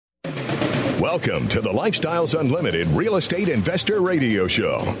Welcome to the Lifestyles Unlimited Real Estate Investor Radio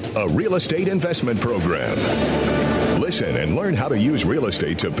Show, a real estate investment program. Listen and learn how to use real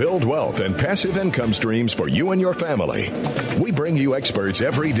estate to build wealth and passive income streams for you and your family. We bring you experts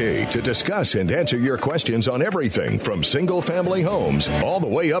every day to discuss and answer your questions on everything from single-family homes all the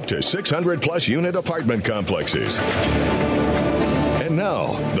way up to 600-plus unit apartment complexes. And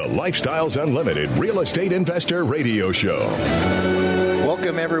now, the Lifestyles Unlimited Real Estate Investor Radio Show.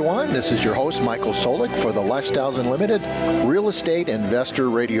 Welcome, everyone. This is your host, Michael Solik, for the Lifestyles Unlimited Real Estate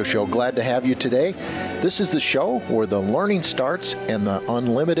Investor Radio Show. Glad to have you today. This is the show where the learning starts and the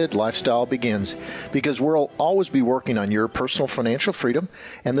unlimited lifestyle begins, because we'll always be working on your personal financial freedom,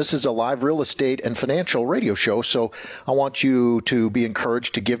 and this is a live real estate and financial radio show, so I want you to be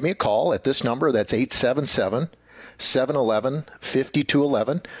encouraged to give me a call at this number. That's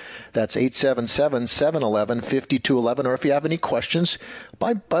 877-711-5211. That's 877-711-5211. Or if you have any questions,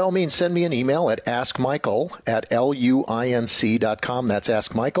 by all means, send me an email at askmichael@luinc.com. That's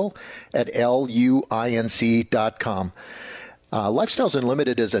askmichael@luinc.com. Lifestyles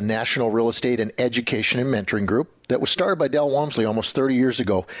Unlimited is a national real estate and education and mentoring group that was started by Del Walmsley almost 30 years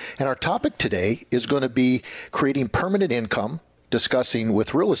ago. And our topic today is going to be creating permanent income, discussing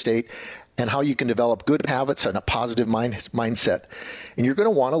with real estate and how you can develop good habits and a positive mindset. And you're going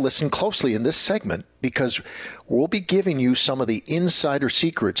to want to listen closely in this segment, because we'll be giving you some of the insider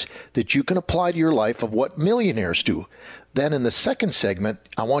secrets that you can apply to your life of what millionaires do. Then in the second segment,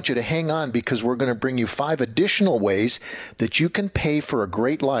 I want you to hang on, because we're going to bring you 5 additional ways that you can pay for a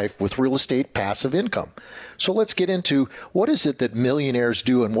great life with real estate passive income. So let's get into what is it that millionaires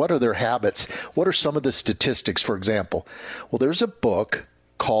do and what are their habits? What are some of the statistics, for example? Well, there's a book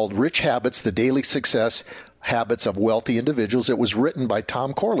called Rich Habits, The Daily Success Habits of Wealthy Individuals. It was written by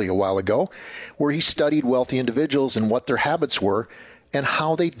Tom Corley a while ago, where he studied wealthy individuals and what their habits were and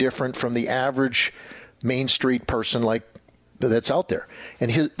how they different from the average Main Street person like that's out there.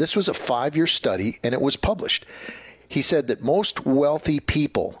 And this was a 5-year study, and it was published. He said that most wealthy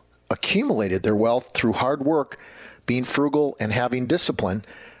people accumulated their wealth through hard work, being frugal, and having discipline,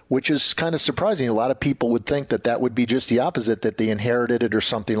 which is kind of surprising. A lot of people would think that that would be just the opposite, that they inherited it or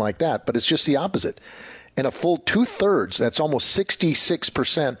something like that, but it's just the opposite. And a full 2/3, that's almost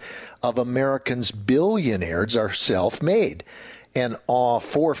 66% of Americans' billionaires are self-made. And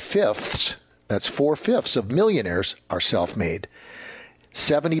 4/5, that's 4/5 of millionaires are self-made.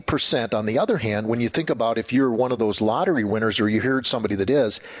 70%, on the other hand, when you think about if you're one of those lottery winners or you heard somebody that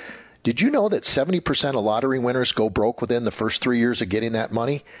is, did you know that 70% of lottery winners go broke within the first 3 years of getting that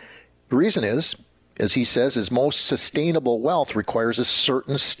money? The reason is, as he says, is most sustainable wealth requires a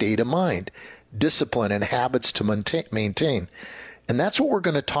certain state of mind, discipline, and habits to maintain. And that's what we're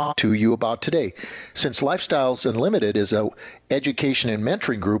going to talk to you about today. Since Lifestyles Unlimited is an education and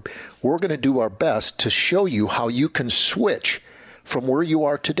mentoring group, we're going to do our best to show you how you can switch from where you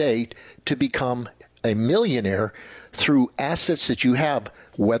are today to become a millionaire through assets that you have,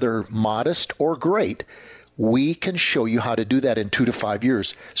 whether modest or great. We can show you how to do that in 2 to 5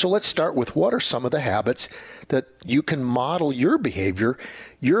 years. So let's start with what are some of the habits that you can model your behavior,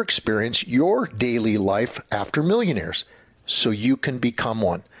 your experience, your daily life after millionaires, so you can become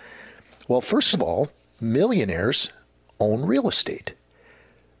one. Well, first of all, millionaires own real estate.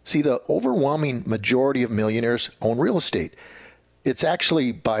 See, the overwhelming majority of millionaires own real estate. It's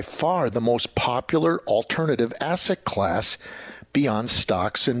actually by far the most popular alternative asset class beyond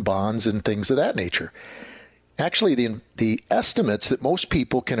stocks and bonds and things of that nature. Actually, the estimates that most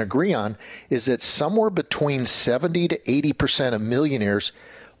people can agree on is that somewhere between 70 to 80% of millionaires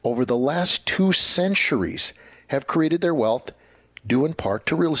over the last 2 centuries have created their wealth due in part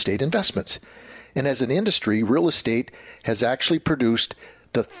to real estate investments. And as an industry, real estate has actually produced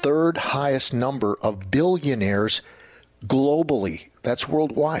the 3rd highest number of billionaires globally. That's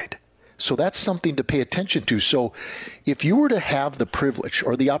worldwide. So that's something to pay attention to. So if you were to have the privilege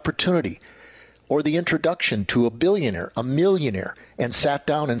or the opportunity or the introduction to a billionaire, a millionaire, and sat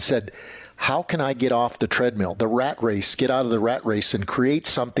down and said, how can I get off the treadmill, the rat race, get out of the rat race and create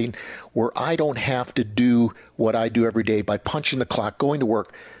something where I don't have to do what I do every day by punching the clock, going to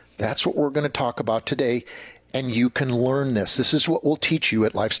work? That's what we're going to talk about today. And you can learn this. This is what we'll teach you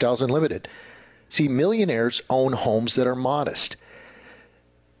at Lifestyles Unlimited. See, millionaires own homes that are modest.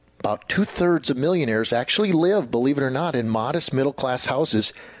 About 2/3 of millionaires actually live, believe it or not, in modest middle-class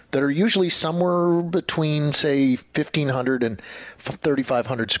houses that are usually somewhere between, say, 1,500 and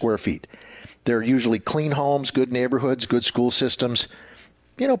 3,500 square feet. They're usually clean homes, good neighborhoods, good school systems,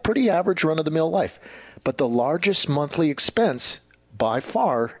 pretty average run-of-the-mill life. But the largest monthly expense, by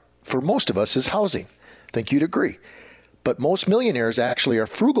far, for most of us, is housing. I think you'd agree. But most millionaires actually are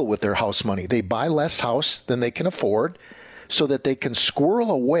frugal with their house money. They buy less house than they can afford so that they can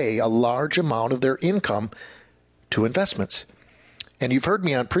squirrel away a large amount of their income to investments. And you've heard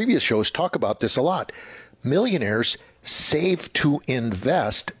me on previous shows talk about this a lot. Millionaires save to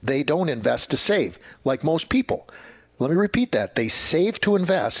invest. They don't invest to save, like most people. Let me repeat that. They save to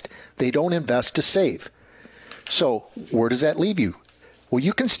invest. They don't invest to save. So where does that leave you? Well,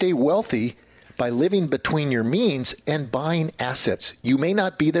 you can stay wealthy by living between your means and buying assets. You may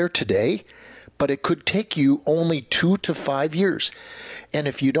not be there today, but it could take you only 2 to 5 years. And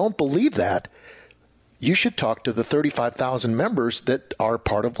if you don't believe that, you should talk to the 35,000 members that are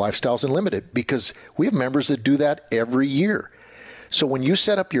part of Lifestyles Unlimited, because we have members that do that every year. So when you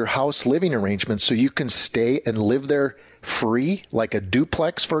set up your house living arrangements so you can stay and live there free, like a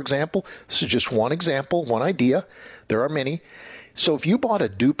duplex, for example, this is just one example, one idea. There are many. So if you bought a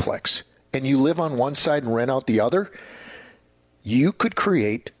duplex and you live on one side and rent out the other, you could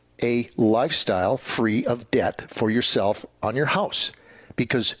create a lifestyle free of debt for yourself on your house,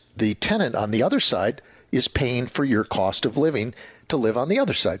 because the tenant on the other side is paying for your cost of living to live on the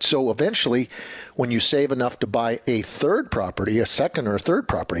other side. So eventually, when you save enough to buy a third property, a second or a third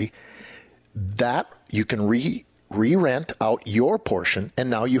property, that you can re-rent out your portion, and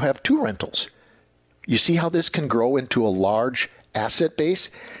now you have 2 rentals. You see how this can grow into a large asset base?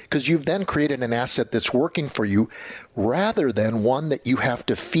 Because you've then created an asset that's working for you rather than one that you have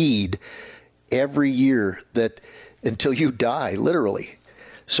to feed every year that until you die, literally.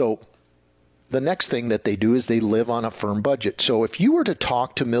 So the next thing that they do is they live on a firm budget. So if you were to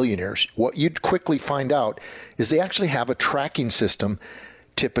talk to millionaires, what you'd quickly find out is they actually have a tracking system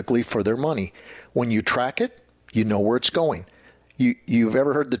typically for their money. When you track it, you know where it's going. You've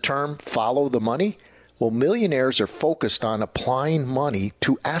ever heard the term follow the money? Well, millionaires are focused on applying money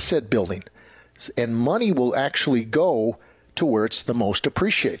to asset building, and money will actually go to where it's the most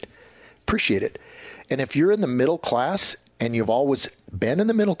appreciated. And if you're in the middle class and you've always been in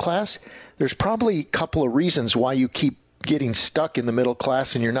the middle class, there's probably a couple of reasons why you keep getting stuck in the middle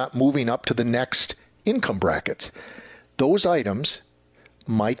class and you're not moving up to the next income brackets. Those items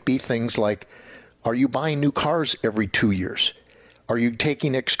might be things like, are you buying new cars every 2 years? Are you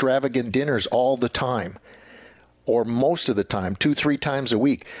taking extravagant dinners all the time? Or most of the time, 2-3 times a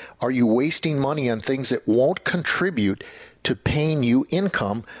week? Are you wasting money on things that won't contribute to paying you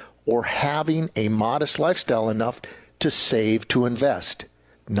income or having a modest lifestyle enough to save to invest,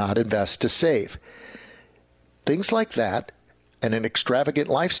 not invest to save? Things like that, and an extravagant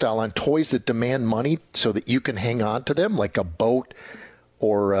lifestyle on toys that demand money so that you can hang on to them, like a boat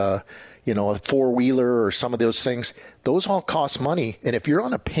or a four-wheeler or some of those things, those all cost money. And if you're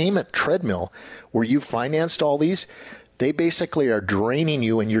on a payment treadmill where you financed all these, they basically are draining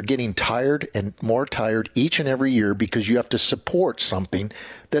you, and you're getting tired and more tired each and every year because you have to support something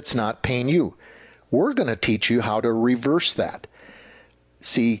that's not paying you. We're going to teach you how to reverse that.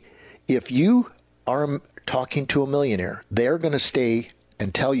 See, if you are talking to a millionaire, they're going to stay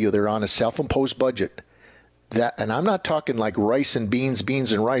and tell you they're on a self-imposed budget. And I'm not talking like rice and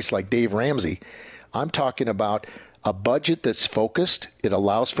beans and rice like Dave Ramsey. I'm talking about a budget that's focused. It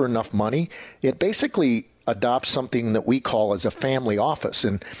allows for enough money. It basically adopts something that we call as a family office.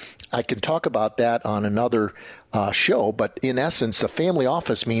 And I can talk about that on another show. But in essence, a family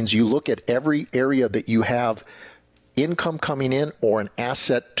office means you look at every area that you have income coming in or an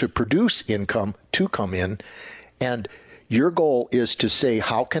asset to produce income to come in. And your goal is to say,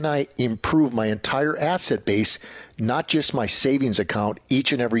 how can I improve my entire asset base, not just my savings account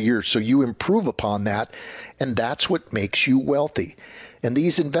each and every year? So you improve upon that, and that's what makes you wealthy. And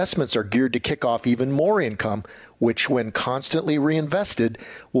these investments are geared to kick off even more income, which when constantly reinvested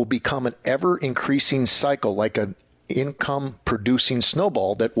will become an ever-increasing cycle, like an income-producing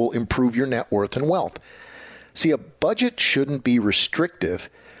snowball that will improve your net worth and wealth. See, a budget shouldn't be restrictive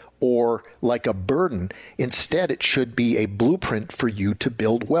or like a burden. Instead, it should be a blueprint for you to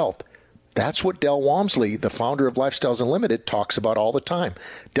build wealth. That's what Del Walmsley, the founder of Lifestyles Unlimited, talks about all the time.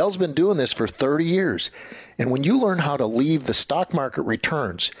 Del's been doing this for 30 years. And when you learn how to leave the stock market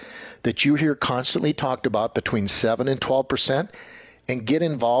returns that you hear constantly talked about between 7 and 12% and get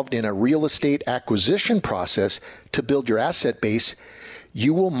involved in a real estate acquisition process to build your asset base,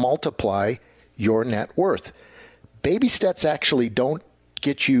 you will multiply your net worth. Baby steps actually don't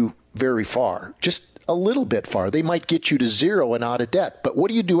get you very far, just a little bit far. They might get you to zero and out of debt. But what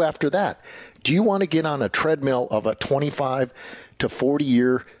do you do after that? Do you want to get on a treadmill of a 25 to 40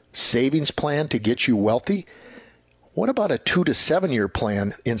 year savings plan to get you wealthy? What about a 2 to 7 year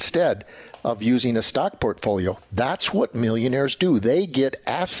plan instead of using a stock portfolio? That's what millionaires do. They get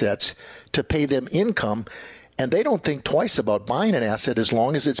assets to pay them income, And they don't think twice about buying an asset as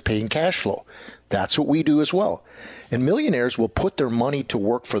long as it's paying cash flow. That's what we do as well. And millionaires will put their money to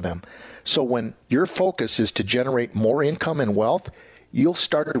work for them. So when your focus is to generate more income and wealth, you'll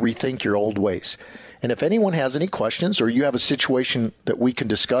start to rethink your old ways. And if anyone has any questions, or you have a situation that we can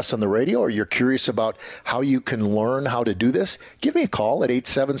discuss on the radio, or you're curious about how you can learn how to do this, give me a call at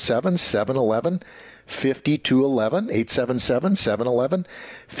 877-711-5211,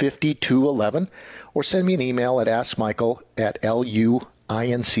 877-711-5211, or send me an email at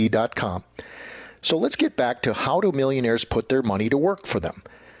askmichael@luinc.com. So let's get back to how do millionaires put their money to work for them.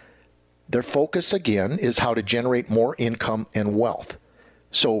 Their focus, again, is how to generate more income and wealth.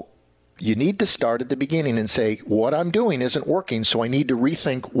 So you need to start at the beginning and say, what I'm doing isn't working, so I need to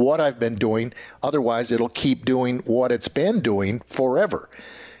rethink what I've been doing. Otherwise, it'll keep doing what it's been doing forever.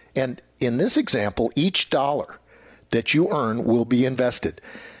 And in this example, each dollar that you earn will be invested.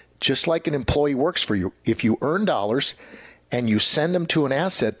 Just like an employee works for you. If you earn dollars and you send them to an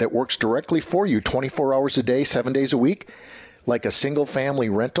asset that works directly for you 24 hours a day, 7 days a week, like a single family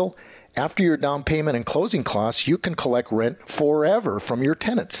rental, after your down payment and closing costs, you can collect rent forever from your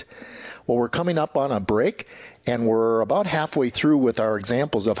tenants. Well, we're coming up on a break, and we're about halfway through with our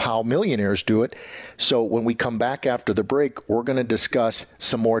examples of how millionaires do it. So when we come back after the break, we're going to discuss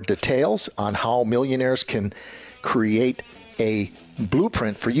some more details on how millionaires can create a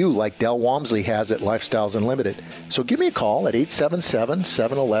blueprint for you like Del Walmsley has at Lifestyles Unlimited. So give me a call at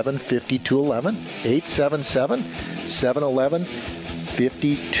 877-711-5211,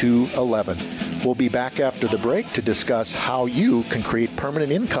 877-711-5211. We'll be back after the break to discuss how you can create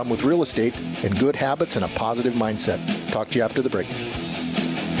permanent income with real estate and good habits and a positive mindset. Talk to you after the break.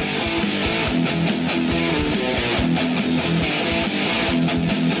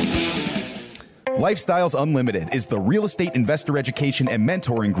 Lifestyles Unlimited is the real estate investor education and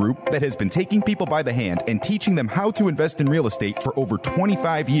mentoring group that has been taking people by the hand and teaching them how to invest in real estate for over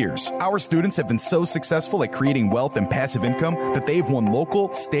 25 years. Our students have been so successful at creating wealth and passive income that they've won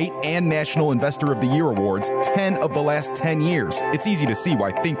local, state, and national Investor of the Year awards 10 of the last 10 years. It's easy to see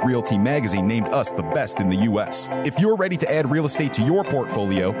why Think Realty magazine named us the best in the U.S. If you're ready to add real estate to your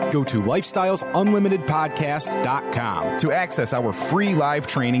portfolio, go to lifestylesunlimitedpodcast.com to access our free live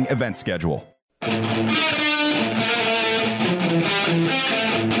training event schedule.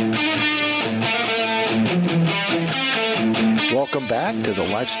 Welcome back to the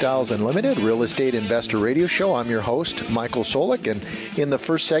Lifestyles Unlimited Real Estate Investor Radio Show. I'm your host, Michael Solik, and in the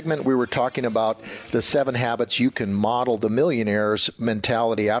first segment, we were talking about the 7 habits you can model the millionaire's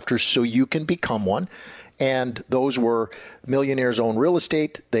mentality after so you can become one. And those were millionaires own real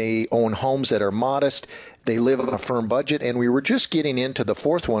estate, they own homes that are modest, they live on a firm budget, and we were just getting into the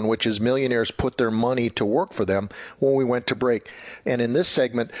fourth one, which is millionaires put their money to work for them when we went to break. And in this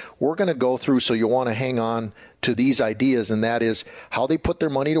segment, we're going to go through, so you want to hang on to these ideas, and that is how they put their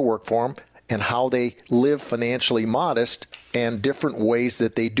money to work for them and how they live financially modest and different ways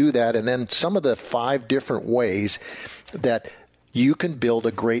that they do that, and then some of the 5 different ways that you can build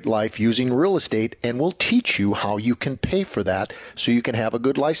a great life using real estate, and we'll teach you how you can pay for that so you can have a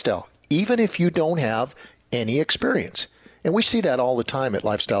good lifestyle, even if you don't have any experience. And we see that all the time at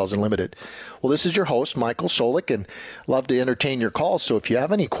Lifestyles Unlimited. Well, this is your host, Michael Solik, and love to entertain your calls. So if you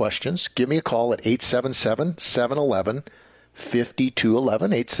have any questions, give me a call at 877-711-5211,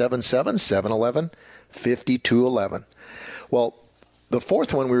 877-711-5211. Well, the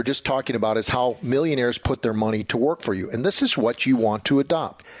fourth one we were just talking about is how millionaires put their money to work for you. And this is what you want to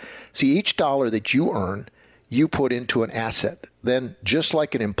adopt. See, each dollar that you earn, you put into an asset. Then just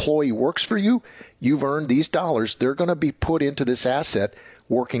like an employee works for you, you've earned these dollars. They're going to be put into this asset,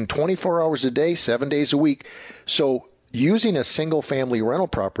 working 24 hours a day, 7 days a week. So using a single family rental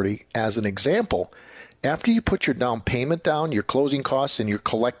property as an example, after you put your down payment down, your closing costs, and you're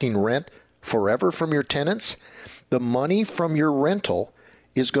collecting rent forever from your tenants, the money from your rental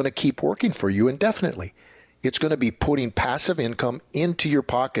is going to keep working for you indefinitely. It's going to be putting passive income into your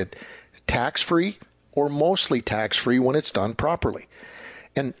pocket, tax-free or mostly tax-free when it's done properly.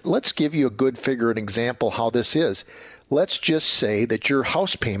 And let's give you a good figure, an example how this is. Let's just say that your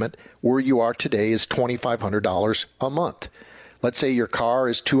house payment where you are today is $2,500 a month. Let's say your car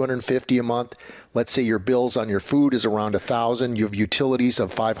is $250 a month. Let's say your bills on your food is around $1,000. You have utilities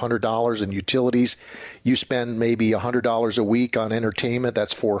of $500 in utilities. You spend maybe $100 a week on entertainment.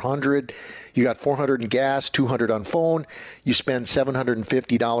 That's $400. You got $400 in gas, $200 on phone. You spend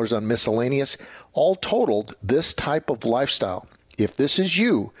 $750 on miscellaneous. All totaled, this type of lifestyle, if this is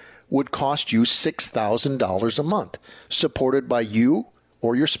you, would cost you $6,000 a month, supported by you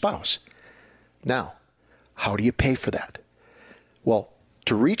or your spouse. Now, how do you pay for that? Well,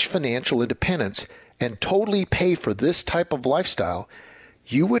 to reach financial independence and totally pay for this type of lifestyle,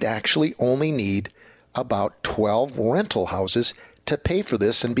 you would actually only need about 12 rental houses to pay for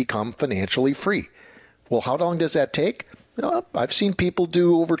this and become financially free. Well, how long does that take? I've seen people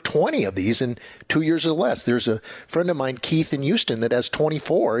do over 20 of these in 2 years or less. There's a friend of mine, Keith in Houston, that has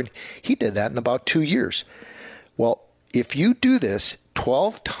 24, and he did that in about 2 years. Well, if you do this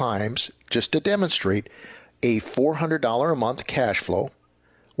 12 times, just to demonstrate, a $400 a month cash flow,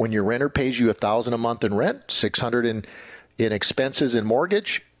 when your renter pays you $1,000 a month in rent, $600 in expenses and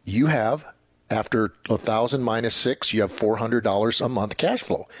mortgage, you have, after $1,000 minus $600, you have $400 a month cash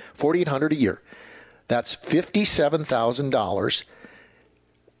flow, $4,800 a year. That's $57,000,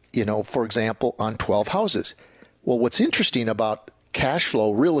 for example, on 12 houses. Well, what's interesting about cash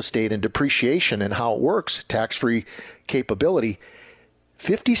flow, real estate, and depreciation and how it works, tax-free capability,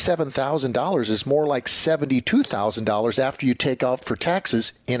 $57,000 is more like $72,000 after you take out for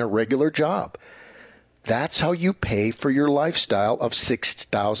taxes in a regular job. That's how you pay for your lifestyle of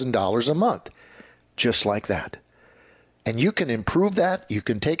 $6,000 a month, just like that. And you can improve that. You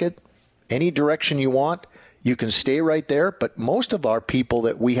can take it any direction you want. You can stay right there, but most of our people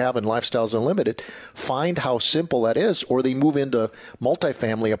that we have in Lifestyles Unlimited find how simple that is, or they move into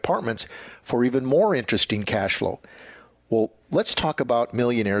multifamily apartments for even more interesting cash flow. Well, let's talk about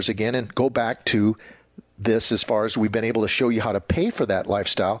millionaires again and go back to this as far as we've been able to show you how to pay for that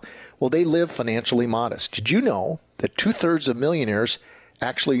lifestyle. Well, they live financially modest. Did you know that 2/3 of millionaires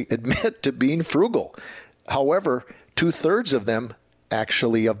actually admit to being frugal? However, 2/3 of them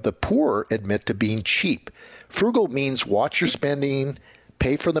actually of the poor admit to being cheap. Frugal means watch your spending,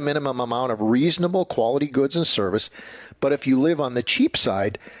 pay for the minimum amount of reasonable quality goods and service. But if you live on the cheap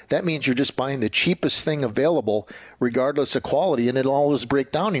side, that means you're just buying the cheapest thing available, regardless of quality, and it'll always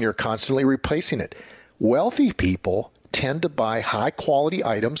break down and you're constantly replacing it. Wealthy people tend to buy high quality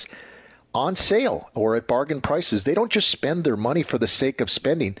items on sale or at bargain prices. They don't just spend their money for the sake of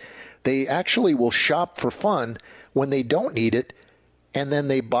spending. They actually will shop for fun when they don't need it, and then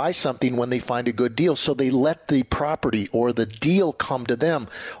they buy something when they find a good deal. So they let the property or the deal come to them,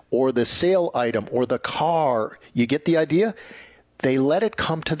 or the sale item or the car. You get the idea? They let it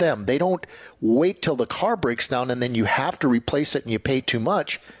come to them. They don't wait till the car breaks down and then you have to replace it and you pay too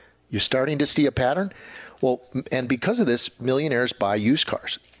much. You're starting to see a pattern? Well, and because of this, millionaires buy used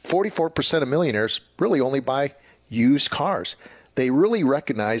cars. 44% of millionaires really only buy used cars. They really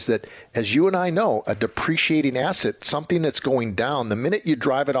recognize that, as you and I know, a depreciating asset, something that's going down, the minute you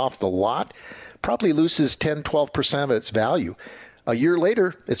drive it off the lot, probably loses 10, 12% of its value. A year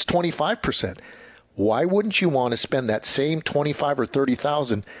later, it's 25%. Why wouldn't you want to spend that same 25 or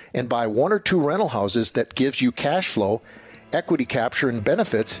 30,000 and buy 1 or 2 rental houses that gives you cash flow, equity capture, and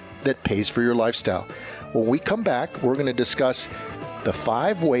benefits that pays for your lifestyle? When we come back, we're going to discuss the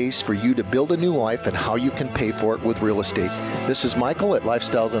 5 ways for you to build a new life and how you can pay for it with real estate. This is Michael at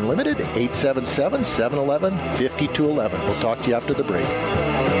Lifestyles Unlimited, 877-711-5211. We'll talk to you after the break.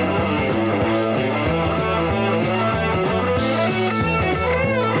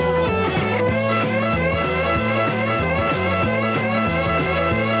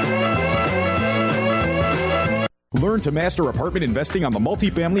 Learn to master apartment investing on the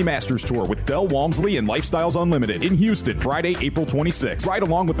Multifamily Masters Tour with Del Walmsley and Lifestyles Unlimited in Houston, Friday, April 26th. Ride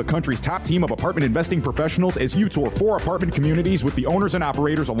along with the country's top team of apartment investing professionals as you tour 4 apartment communities with the owners and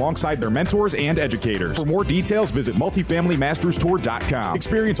operators alongside their mentors and educators. For more details, visit multifamilymasterstour.com.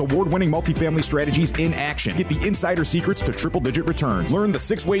 Experience award-winning multifamily strategies in action. Get the insider secrets to triple-digit returns. Learn the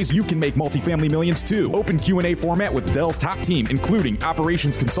 6 ways you can make multifamily millions too. Open Q&A format with Del's top team, including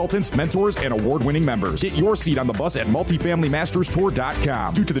operations consultants, mentors, and award-winning members. Get your seat on the bus at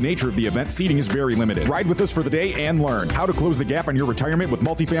multifamilymasterstour.com. Due to the nature of the event, seating is very limited. Ride with us for the day and learn how to close the gap on your retirement with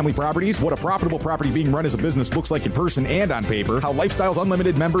multifamily properties, what a profitable property being run as a business looks like in person and on paper, how Lifestyles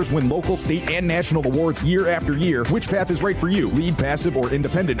Unlimited members win local, state, and national awards year after year, which path is right for you, lead, passive, or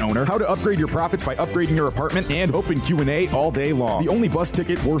independent owner, how to upgrade your profits by upgrading your apartment, and open Q&A all day long. The only bus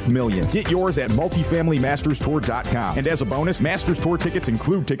ticket worth millions. Get yours at multifamilymasterstour.com. And as a bonus, Masters Tour tickets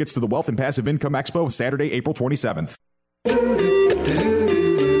include tickets to the Wealth and Passive Income Expo, Saturday, April 27th.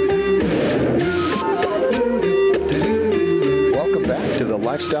 Welcome back to the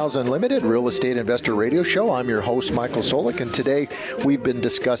Lifestyles Unlimited Real Estate Investor Radio Show. I'm your host, Michael Solik, and today we've been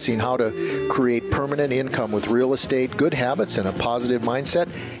discussing how to create permanent income with real estate, good habits, and a positive mindset.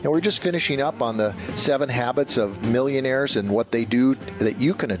 And we're just finishing up on the 7 habits of millionaires and what they do that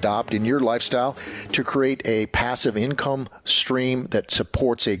you can adopt in your lifestyle to create a passive income stream that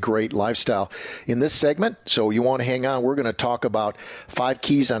supports a great lifestyle. In this segment, so you want to hang on, we're going to talk about 5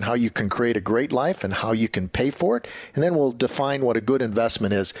 keys on how you can create a great life and how you can pay for it. And then we'll define what a good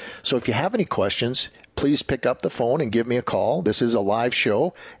investment is. So if you have any questions, please pick up the phone and give me a call. This is a live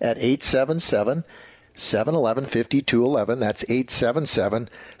show at 877-711-5211. That's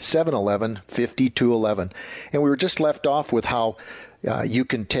 877-711-5211. And we were just left off with how you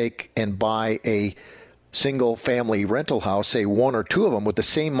can take and buy a single family rental house, say one or two of them, with the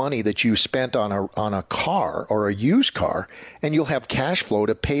same money that you spent on a car or a used car, and you'll have cash flow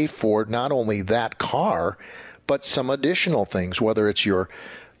to pay for not only that car, but some additional things, whether it's your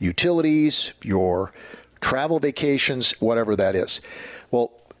utilities, your travel vacations, whatever that is.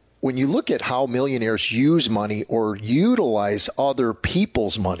 Well, when you look at how millionaires use money or utilize other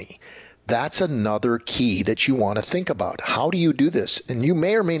people's money, that's another key that you want to think about. How do you do this? And you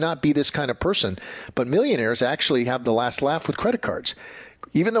may or may not be this kind of person, but millionaires actually have the last laugh with credit cards.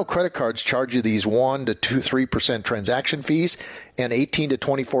 Even though credit cards charge you these 1 to 3% transaction fees and 18 to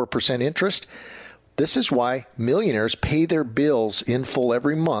 24% interest, this is why millionaires pay their bills in full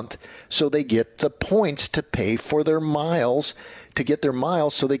every month, so they get the points to pay for their miles, to get their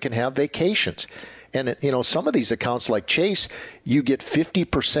miles so they can have vacations. And, some of these accounts like Chase, you get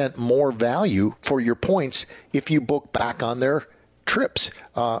 50% more value for your points if you book back on their trips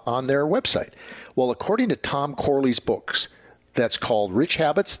on their website. Well, according to Tom Corley's books, that's called Rich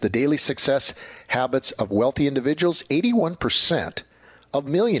Habits, The Daily Success Habits of Wealthy Individuals, 81% of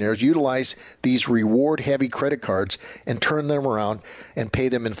millionaires utilize these reward-heavy credit cards and turn them around and pay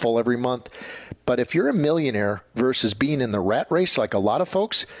them in full every month. But if you're a millionaire versus being in the rat race like a lot of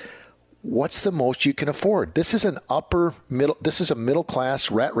folks, what's the most you can afford? This is a middle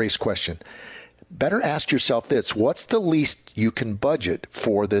class rat race question. Better ask yourself this: what's the least you can budget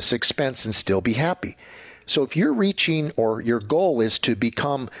for this expense and still be happy? So if you're reaching, or your goal is to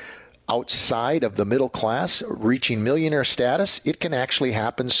become outside of the middle class, reaching millionaire status, it can actually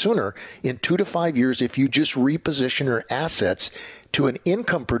happen sooner, in 2 to 5 years, if you just reposition your assets to an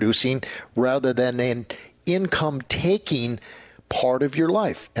income producing rather than an income taking part of your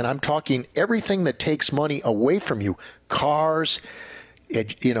life. And I'm talking everything that takes money away from you: cars,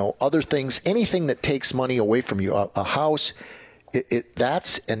 other things, anything that takes money away from you, a house.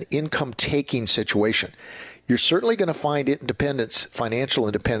 That's an income taking situation. You're certainly going to find financial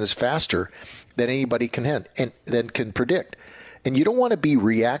independence, faster than anybody can predict. And you don't want to be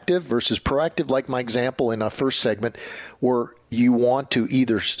reactive versus proactive, like my example in our first segment, where you want to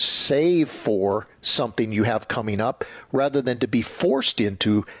either save for something you have coming up rather than to be forced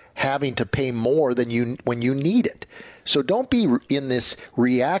into having to pay more than when you need it. So don't be in this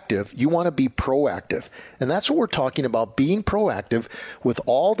reactive. You want to be proactive. And that's what we're talking about, being proactive with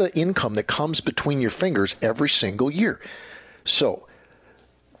all the income that comes between your fingers every single year. So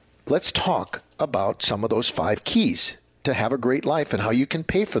let's talk about some of those 5 keys to have a great life and how you can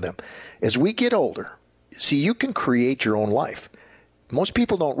pay for them. As we get older, see, you can create your own life. Most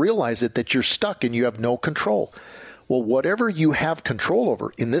people don't realize it, that you're stuck and you have no control. Well, whatever you have control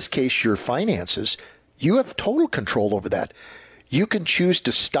over, in this case, your finances, you have total control over that. You can choose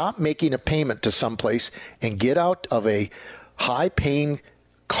to stop making a payment to someplace and get out of a high-paying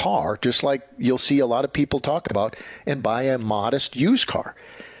car, just like you'll see a lot of people talk about, and buy a modest used car.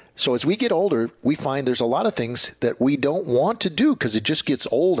 So as we get older, we find there's a lot of things that we don't want to do because it just gets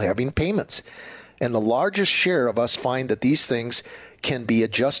old having payments. And the largest share of us find that these things can be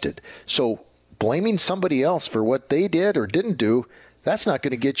adjusted. So blaming somebody else for what they did or didn't do, that's not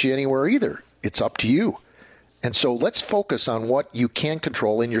going to get you anywhere either. It's up to you. And so let's focus on what you can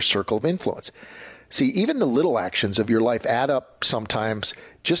control in your circle of influence. See, even the little actions of your life add up sometimes.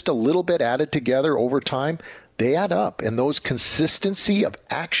 Just a little bit added together over time, they add up. And those consistency of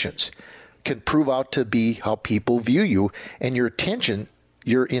actions can prove out to be how people view you, and your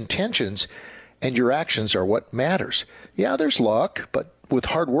intentions and your actions are what matters. Yeah, there's luck, but with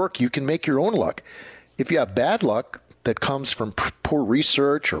hard work, you can make your own luck. If you have bad luck that comes from poor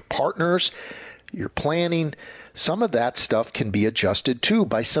research or partners, your planning, some of that stuff can be adjusted too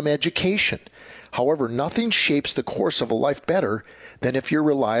by some education. However, nothing shapes the course of a life better than if you're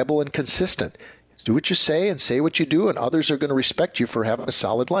reliable and consistent. Do what you say and say what you do, and others are going to respect you for having a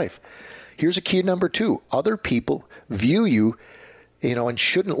solid life. Here's a key number 2. Other people view you, and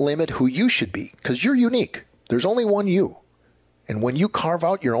shouldn't limit who you should be, because you're unique. There's only one you. And when you carve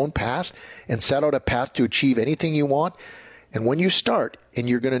out your own path and set out a path to achieve anything you want, and when you start and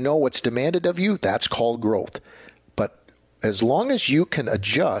you're going to know what's demanded of you, that's called growth. But as long as you can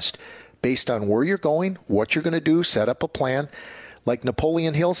adjust based on where you're going, what you're going to do, set up a plan, like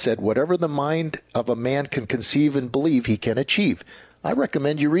Napoleon Hill said, whatever the mind of a man can conceive and believe, he can achieve. I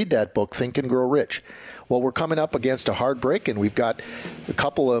recommend you read that book, Think and Grow Rich. Well, we're coming up against a hard break, and we've got a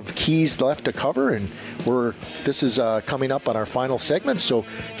couple of keys left to cover, and this is coming up on our final segment. So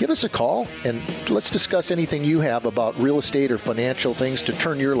give us a call, and let's discuss anything you have about real estate or financial things to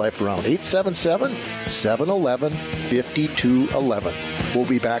turn your life around. 877-711-5211. We'll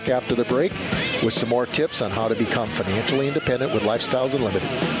be back after the break with some more tips on how to become financially independent with Lifestyles Unlimited.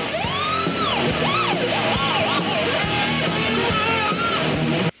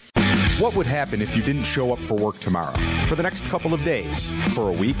 What would happen if you didn't show up for work tomorrow? For the next couple of days? For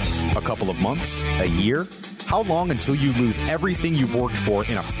a week? A couple of months? A year? How long until you lose everything you've worked for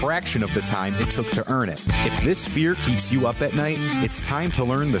in a fraction of the time it took to earn it? If this fear keeps you up at night, it's time to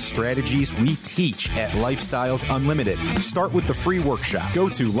learn the strategies we teach at Lifestyles Unlimited. Start with the free workshop. Go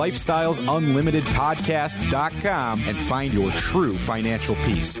to lifestylesunlimitedpodcast.com and find your true financial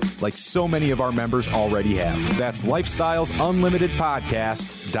peace, like so many of our members already have. That's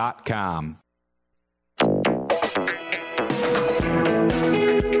lifestylesunlimitedpodcast.com.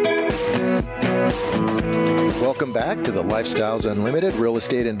 Welcome back to the Lifestyles Unlimited Real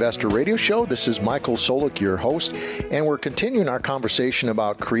Estate Investor Radio Show. This is Michael Solik, your host, and we're continuing our conversation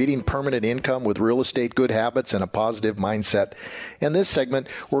about creating permanent income with real estate good habits and a positive mindset. In this segment,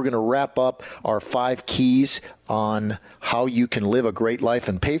 we're going to wrap up our 5 keys on how you can live a great life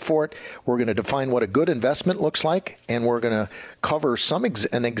and pay for it. We're going to define what a good investment looks like, and we're going to cover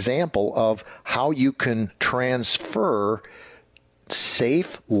an example of how you can transfer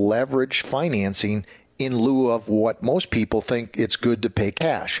safe leverage financing in lieu of what most people think it's good to pay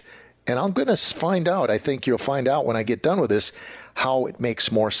cash. And I'm going to find out, I think you'll find out when I get done with this, how it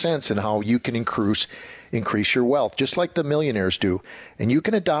makes more sense and how you can increase your wealth, just like the millionaires do. And you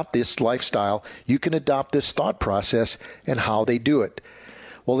can adopt this lifestyle, you can adopt this thought process and how they do it.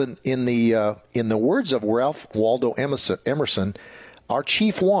 Well, in the words of Ralph Waldo Emerson, our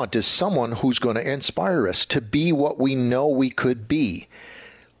chief want is someone who's going to inspire us to be what we know we could be.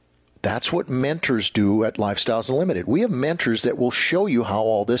 That's what mentors do at Lifestyles Unlimited. We have mentors that will show you how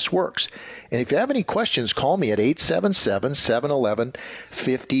all this works. And if you have any questions, call me at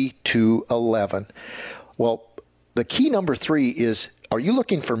 877-711-5211. Well, the key number 3 is, are you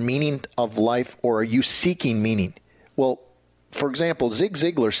looking for meaning of life or are you seeking meaning? Well, for example, Zig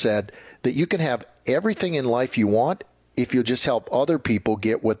Ziglar said that you can have everything in life you want if you just help other people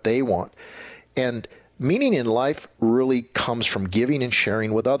get what they want. And meaning in life really comes from giving and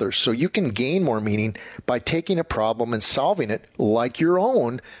sharing with others. So you can gain more meaning by taking a problem and solving it like your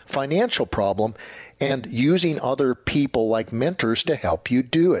own financial problem and using other people like mentors to help you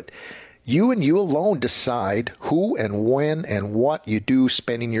do it. You and you alone decide who and when and what you do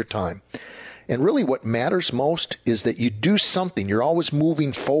spending your time. And really what matters most is that you do something. You're always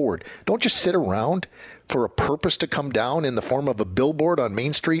moving forward. Don't just sit around for a purpose to come down in the form of a billboard on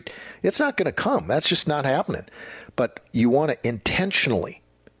Main Street. It's not going to come. That's just not happening. But you want to intentionally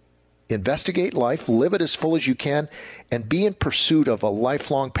investigate life, live it as full as you can, and be in pursuit of a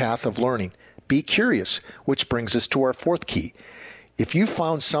lifelong path of learning. Be curious, which brings us to our 4th key. If you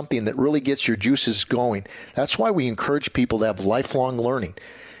found something that really gets your juices going, that's why we encourage people to have lifelong learning.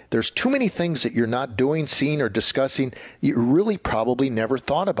 There's too many things that you're not doing, seeing, or discussing you really probably never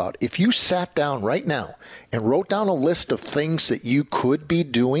thought about. If you sat down right now and wrote down a list of things that you could be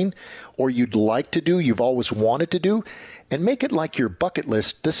doing or you'd like to do, you've always wanted to do, and make it like your bucket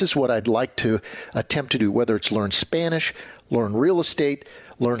list, this is what I'd like to attempt to do, whether it's learn Spanish, learn real estate,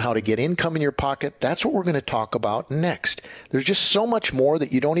 learn how to get income in your pocket. That's what we're going to talk about next. There's just so much more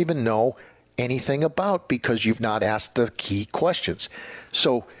that you don't even know anything about because you've not asked the key questions.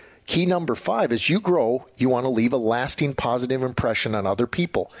 So key number 5, as you grow, you want to leave a lasting positive impression on other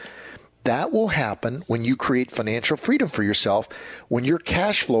people. That will happen when you create financial freedom for yourself, when your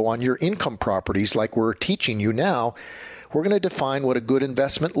cash flow on your income properties, like we're teaching you now, we're going to define what a good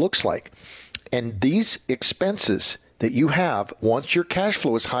investment looks like. And these expenses that you have, once your cash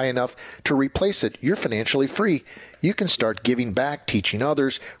flow is high enough to replace it, you're financially free. You can start giving back, teaching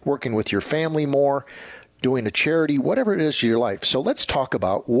others, working with your family more, doing a charity, whatever it is in your life. So let's talk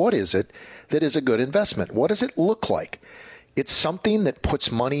about what is it that is a good investment. What does it look like? It's something that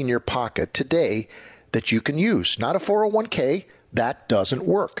puts money in your pocket today that you can use. Not a 401k. That doesn't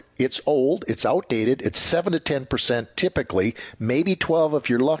work. It's old. It's outdated. It's 7 to 10% typically, maybe 12 if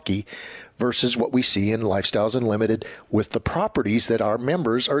you're lucky, versus what we see in Lifestyles Unlimited with the properties that our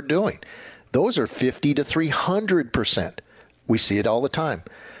members are doing. Those are 50 to 300%. We see it all the time.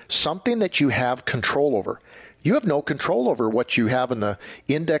 Something that you have control over. You have no control over what you have in the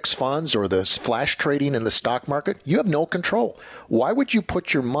index funds or the flash trading in the stock market. You have no control. Why would you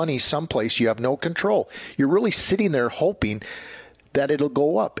put your money someplace you have no control? You're really sitting there hoping that it'll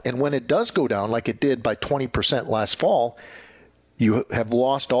go up. And when it does go down, like it did by 20% last fall, you have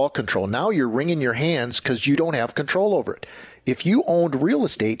lost all control. Now you're wringing your hands because you don't have control over it. If you owned real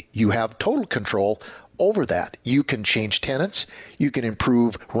estate, you have total control over that. You can change tenants, you can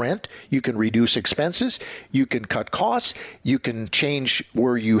improve rent, you can reduce expenses, you can cut costs, you can change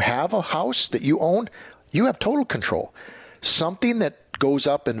where you have a house that you own. You have total control. Something that goes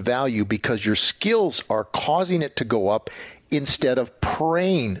up in value because your skills are causing it to go up instead of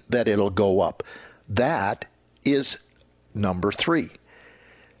praying that it'll go up. That is number 3.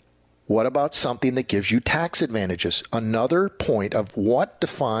 What about something that gives you tax advantages? Another point of what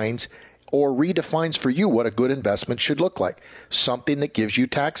defines or redefines for you what a good investment should look like. Something that gives you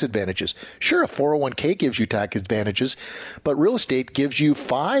tax advantages. Sure, a 401k gives you tax advantages, but real estate gives you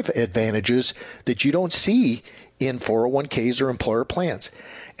 5 advantages that you don't see in 401ks or employer plans.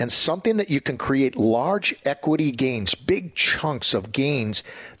 And something that you can create large equity gains, big chunks of gains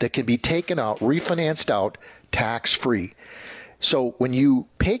that can be taken out, refinanced out, tax-free. So when you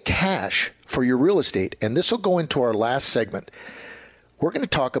pay cash for your real estate, and this will go into our last segment, we're going to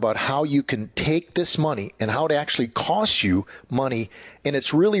talk about how you can take this money and how it actually costs you money, and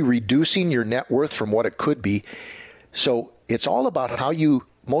it's really reducing your net worth from what it could be. So it's all about how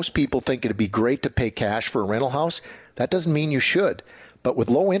most people think it'd be great to pay cash for a rental house. That doesn't mean you should. But with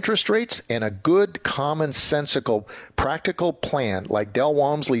low interest rates and a good, commonsensical, practical plan like Del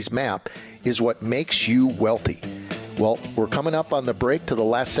Walmsley's map is what makes you wealthy. Well, we're coming up on the break to the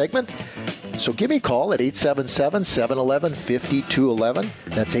last segment. So give me a call at 877-711-5211.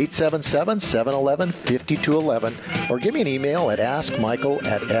 That's 877-711-5211. Or give me an email at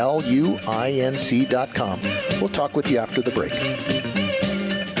askmichael@luinc.com. We'll talk with you after the break.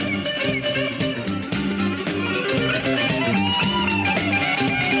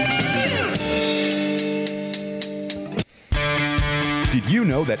 Did you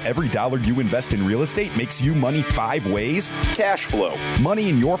know that every dollar you invest in real estate makes you money 5 ways? Cash flow, money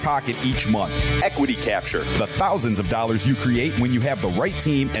in your pocket each month. Equity capture, the thousands of dollars you create when you have the right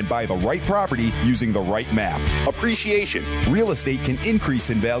team and buy the right property using the right map. Appreciation, real estate can increase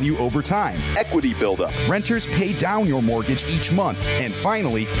in value over time. Equity buildup, renters pay down your mortgage each month. And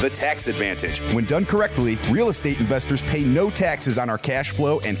finally, the tax advantage. When done correctly, real estate investors pay no taxes on our cash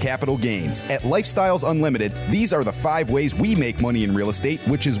flow and capital gains. At Lifestyles Unlimited, these are the 5 ways we make money in real estate,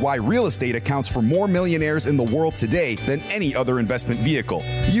 which is why real estate accounts for more millionaires in the world today than any other investment vehicle.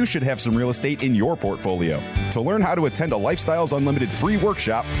 You should have some real estate in your portfolio. To learn how to attend a Lifestyles Unlimited free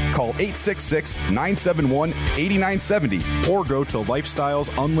workshop, call 866-971-8970 or go to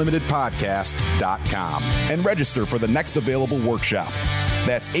lifestylesunlimitedpodcast.com and register for the next available workshop.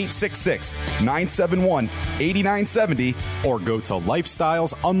 That's 866-971-8970 or go to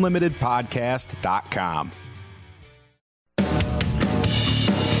lifestylesunlimitedpodcast.com.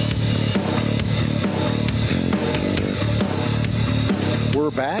 We're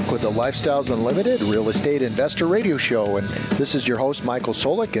back with the Lifestyles Unlimited Real Estate Investor Radio Show, and this is your host, Michael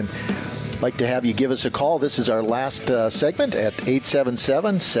Solik, and I'd like to have you give us a call. This is our last segment at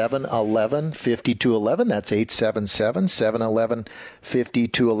 877-711-5211. That's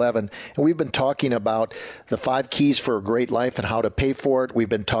 877-711-5211. And we've been talking about the 5 keys for a great life and how to pay for it. We've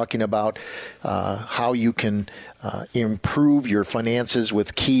been talking about how you can improve your finances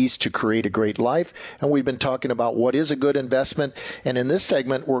with keys to create a great life. And we've been talking about what is a good investment. And in this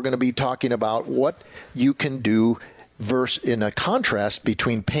segment, we're going to be talking about what you can do in a contrast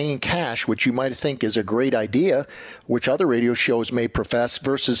between paying cash, which you might think is a great idea, which other radio shows may profess,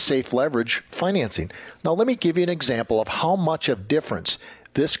 versus safe leverage financing. Now, let me give you an example of how much of difference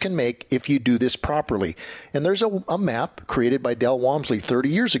this can make if you do this properly. And there's a map created by Del Walmsley 30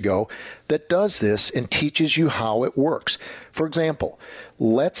 years ago that does this and teaches you how it works. For example,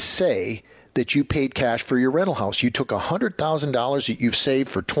 let's say that you paid cash for your rental house. You took $100,000 that you've saved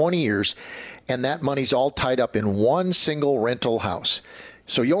for 20 years, and that money's all tied up in one single rental house.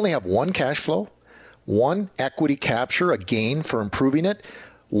 So you only have one cash flow, one equity capture, a gain for improving it,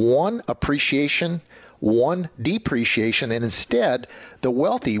 one appreciation, one depreciation, and instead, the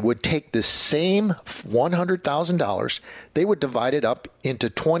wealthy would take the same $100,000, they would divide it up into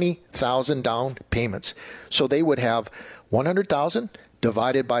 20,000 down payments. So they would have $100,000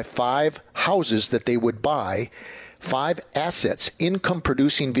 divided by 5 houses that they would buy, 5 assets,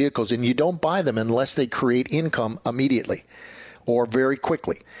 income-producing vehicles, and you don't buy them unless they create income immediately or very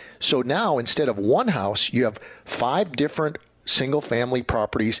quickly. So now, instead of one house, you have 5 different single-family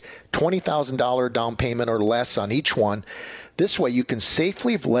properties, $20,000 down payment or less on each one. This way you can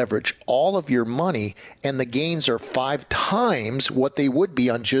safely leverage all of your money, and the gains are 5 times what they would be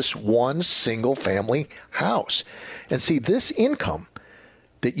on just one single-family house. And see, this income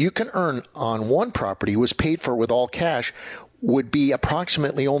that you can earn on one property was paid for with all cash would be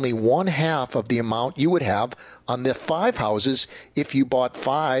approximately only 1/2 of the amount you would have on the 5 houses if you bought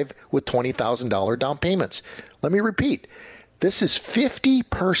 5 with $20,000 down payments. Let me repeat. This is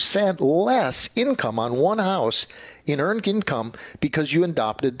 50% less income on one house in earned income because you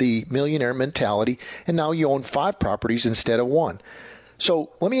adopted the millionaire mentality and now you own 5 properties instead of 1.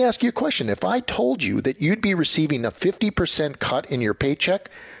 So let me ask you a question. If I told you that you'd be receiving a 50% cut in your paycheck,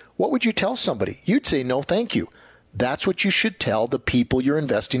 what would you tell somebody? You'd say, no, thank you. That's what you should tell the people you're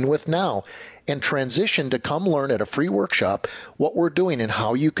investing with now, and transition to come learn at a free workshop what we're doing and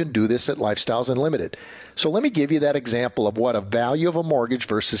how you can do this at Lifestyles Unlimited. So let me give you that example of what a value of a mortgage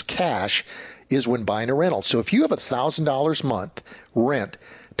versus cash is when buying a rental. So if you have $1,000 a month rent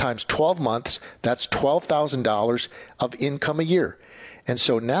times 12 months, that's $12,000 of income a year. And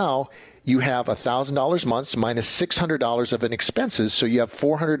so now you have $1,000 months minus $600 of an expenses, so you have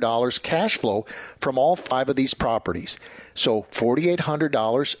 $400 cash flow from all 5 of these properties. So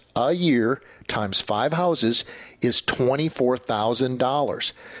 $4,800 a year times 5 houses is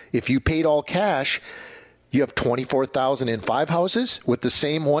 $24,000. If you paid all cash, you have $24,000 in 5 houses. With the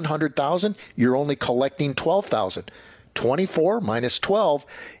same $100,000, you're only collecting $12,000. 24 minus 12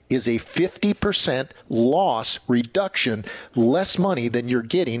 is a 50% loss reduction, less money than you're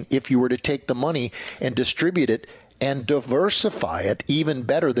getting if you were to take the money and distribute it and diversify it even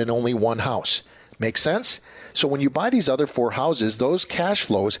better than only one house. Make sense? So when you buy these other 4 houses, those cash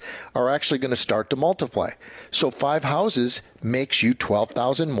flows are actually going to start to multiply. So 5 houses makes you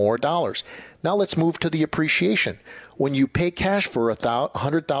 $12,000 more dollars. Now let's move to the appreciation. When you pay cash for a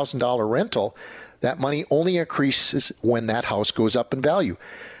 $100,000 rental, that money only increases when that house goes up in value.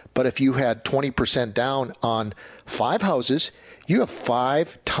 But if you had 20% down on 5 houses, you have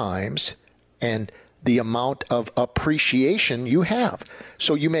 5 times and the amount of appreciation you have.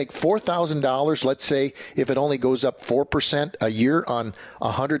 So you make $4,000, let's say, if it only goes up 4% a year on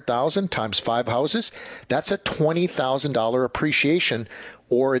 100,000 times 5 houses, that's a $20,000 appreciation,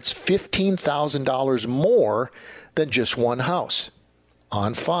 or it's $15,000 more than just one house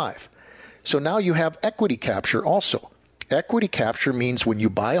on 5. So now you have equity capture also. Equity capture means when you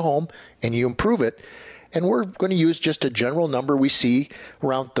buy a home and you improve it, and we're going to use just a general number we see,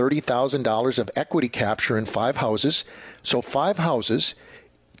 around $30,000 of equity capture in 5 houses. So 5 houses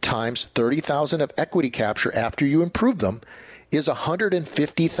times $30,000 of equity capture after you improve them is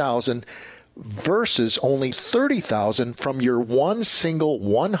 $150,000 versus only $30,000 from your one single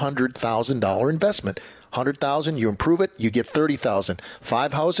 $100,000 investment. $100,000, you improve it, you get $30,000.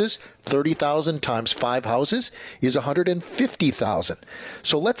 5 houses, $30,000 times 5 houses is $150,000.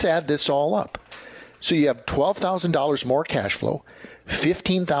 So let's add this all up. So you have $12,000 more cash flow,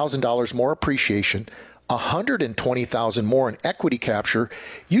 $15,000 more appreciation, $120,000 more in equity capture.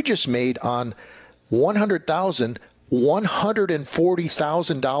 You just made on $100,000,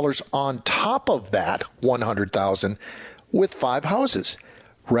 $140,000 on top of that $100,000 with 5 houses,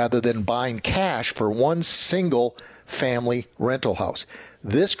 rather than buying cash for one single family rental house.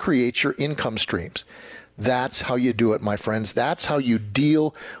 This creates your income streams. That's how you do it, my friends. That's how you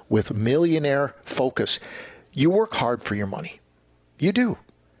deal with millionaire focus. You work hard for your money. You do.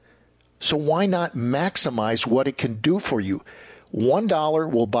 So why not maximize what it can do for you?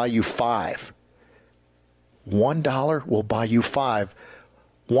 $1 will buy you 5. $1 will buy you 5.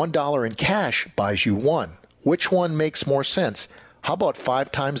 $1 in cash buys you 1. Which one makes more sense? How about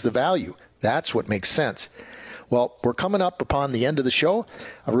 5 times the value? That's what makes sense. Well, we're coming up upon the end of the show.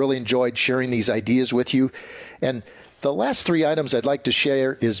 I really enjoyed sharing these ideas with you. And the last 3 items I'd like to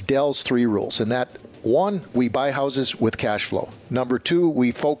share is Dell's 3 rules. And that, 1, we buy houses with cash flow. Number 2,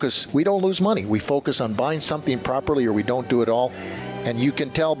 we don't lose money. We focus on buying something properly, or we don't do it all. And you can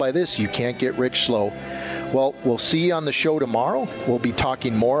tell by this, you can't get rich slow. Well, we'll see you on the show tomorrow. We'll be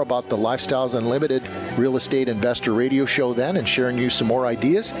talking more about the Lifestyles Unlimited Real Estate Investor Radio Show then, and sharing you some more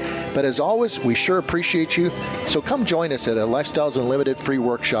ideas. But as always, we sure appreciate you. So come join us at a Lifestyles Unlimited free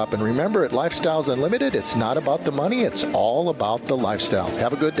workshop. And remember, at Lifestyles Unlimited, it's not about the money, it's all about the lifestyle.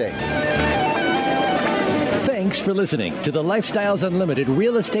 Have a good day. Thanks Thanks for listening to the Lifestyles Unlimited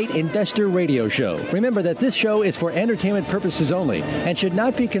Real Estate Investor Radio Show. Remember that this show is for entertainment purposes only and should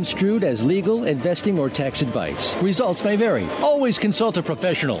not be construed as legal, investing, or tax advice. Results may vary. Always consult a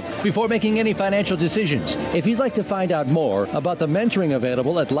professional before making any financial decisions. If you'd like to find out more about the mentoring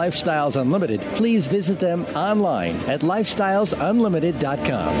available at Lifestyles Unlimited, please visit them online at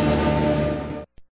lifestylesunlimited.com.